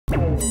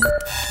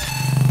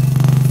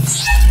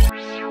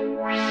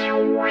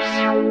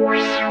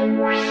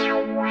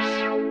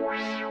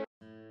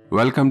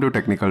Welcome to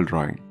Technical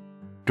Drawing.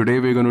 Today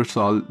we're going to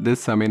solve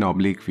this sum in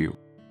oblique view.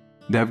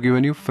 They have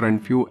given you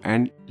front view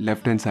and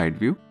left hand side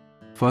view.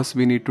 First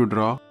we need to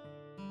draw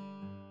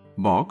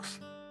box.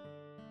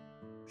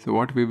 So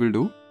what we will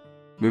do?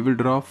 We will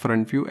draw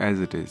front view as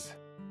it is.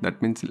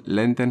 That means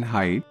length and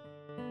height.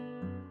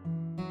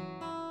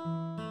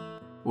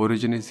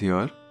 Origin is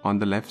here on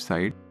the left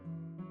side.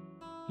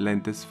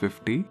 Length is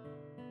 50.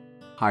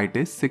 Height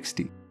is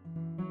 60.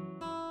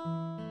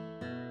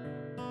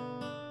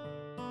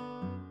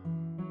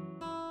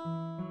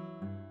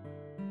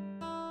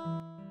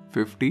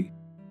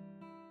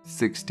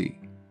 $50.60.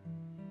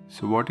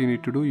 So what you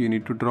need to do, you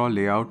need to draw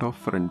layout of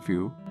front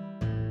view.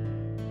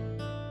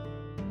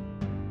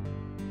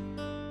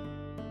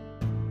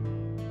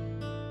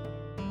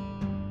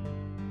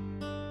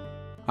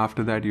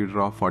 After that you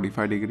draw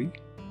 45 degree.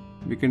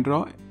 We can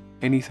draw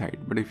any side,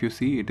 but if you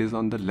see it is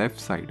on the left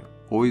side.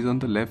 O is on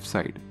the left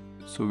side,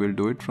 so we'll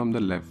do it from the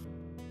left.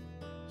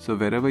 So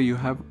wherever you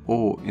have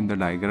O in the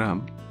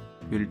diagram,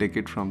 we'll take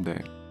it from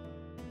there.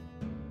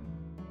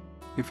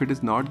 If it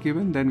is not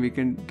given, then we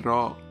can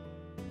draw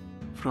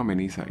from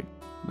any side.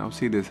 Now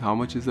see this, how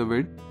much is the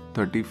width?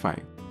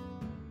 35.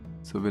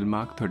 So we'll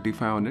mark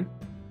 35 on it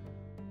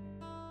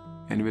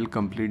and we'll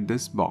complete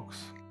this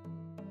box.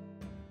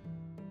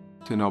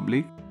 So in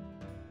oblique,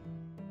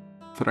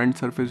 front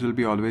surface will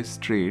be always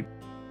straight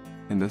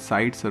and the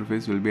side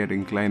surface will be at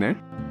incline at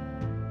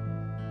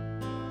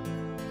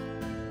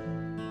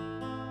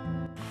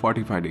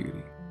 45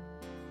 degree.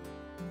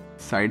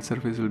 Side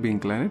surface will be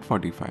inclined at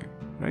 45,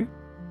 right?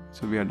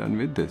 So we are done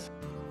with this.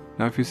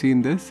 Now if you see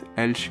in this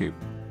L shape,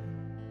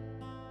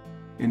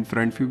 in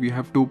front view we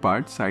have two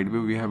parts, side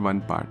view we have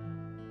one part.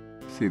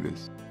 See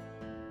this.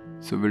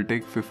 So we'll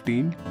take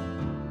 15.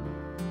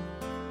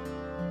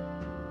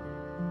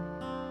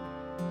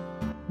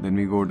 Then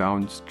we go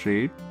down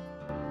straight.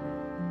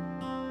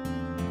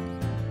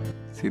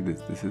 See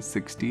this, this is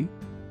 60.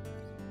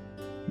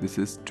 This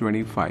is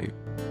 25.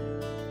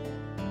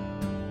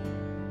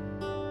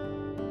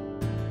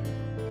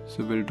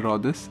 So we'll draw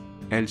this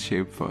L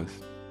shape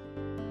first.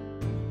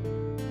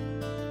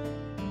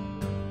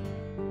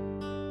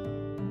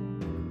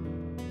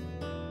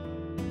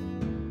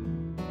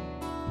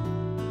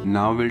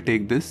 Now we'll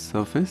take this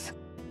surface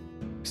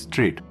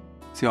straight.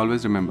 See,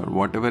 always remember,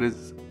 whatever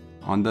is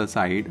on the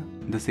side,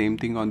 the same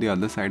thing on the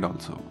other side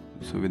also.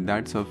 So with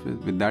that surface,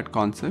 with that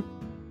concept,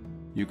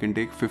 you can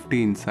take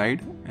 50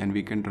 inside and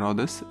we can draw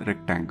this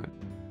rectangle.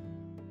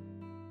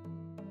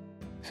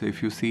 So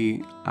if you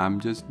see, I'm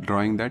just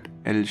drawing that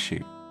L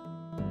shape.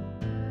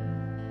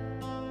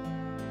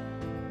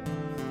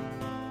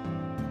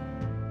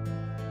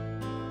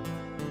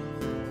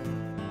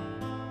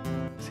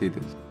 See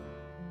this.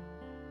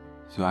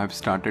 So I have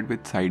started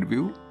with side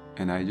view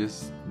and I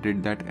just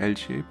did that L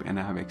shape and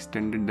I have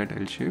extended that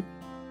L shape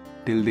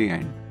till the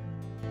end.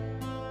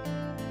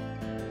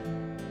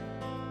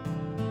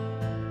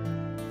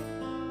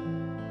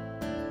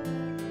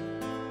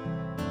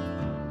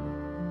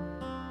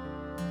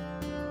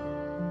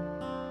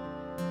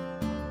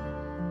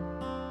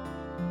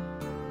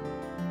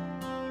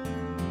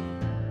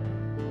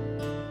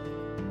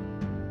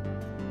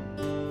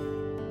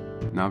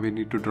 Now we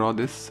need to draw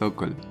this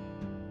circle.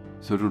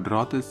 So to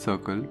draw this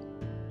circle,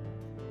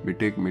 we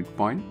take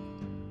midpoint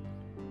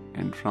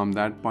and from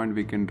that point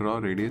we can draw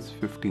radius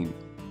 15.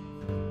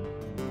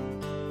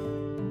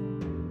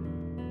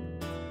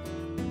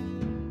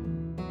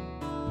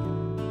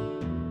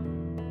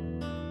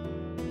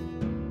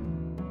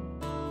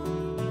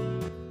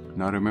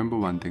 Now remember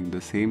one thing, the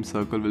same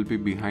circle will be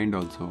behind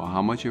also.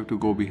 How much you have to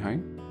go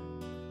behind?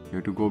 You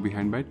have to go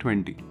behind by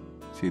 20.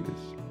 See this.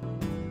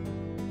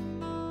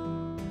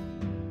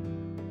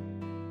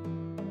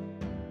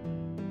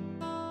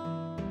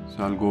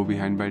 So I'll go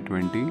behind by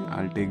 20.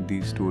 I'll take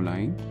these two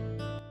lines.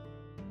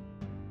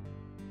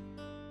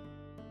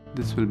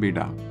 This will be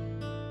dark.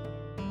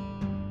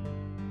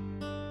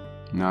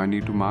 Now I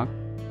need to mark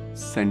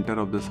center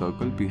of the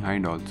circle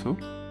behind also.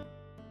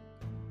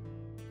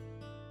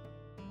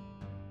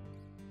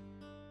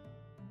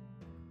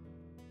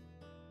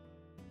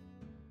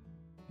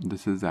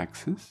 This is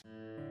axis.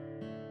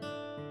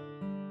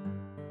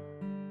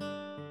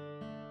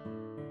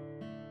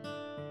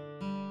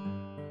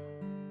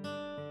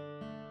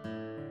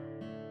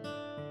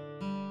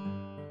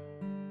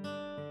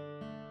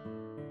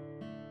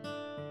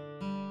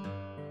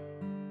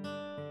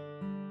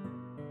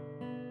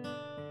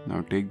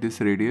 Now take this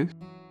radius,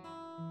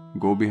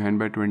 go behind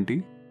by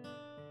 20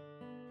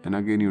 and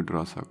again you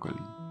draw circle.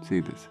 See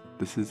this.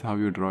 This is how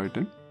you draw it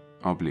in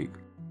oblique.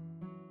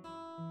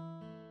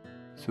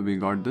 So we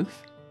got this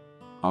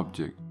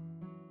object.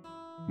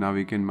 Now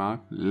we can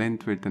mark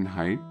length, width and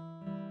height.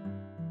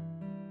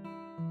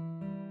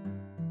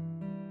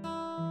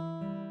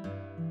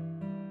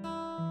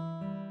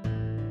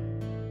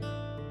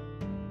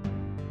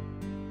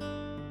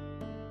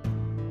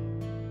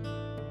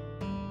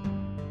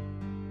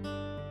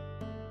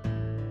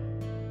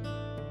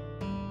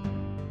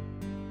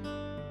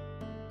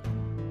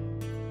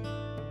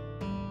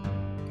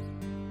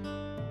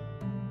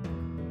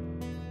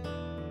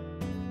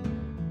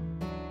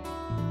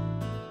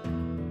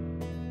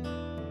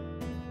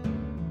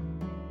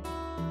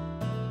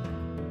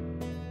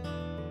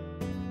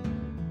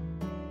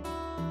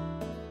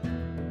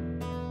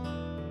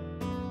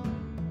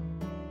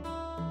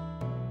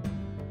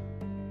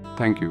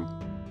 Thank you.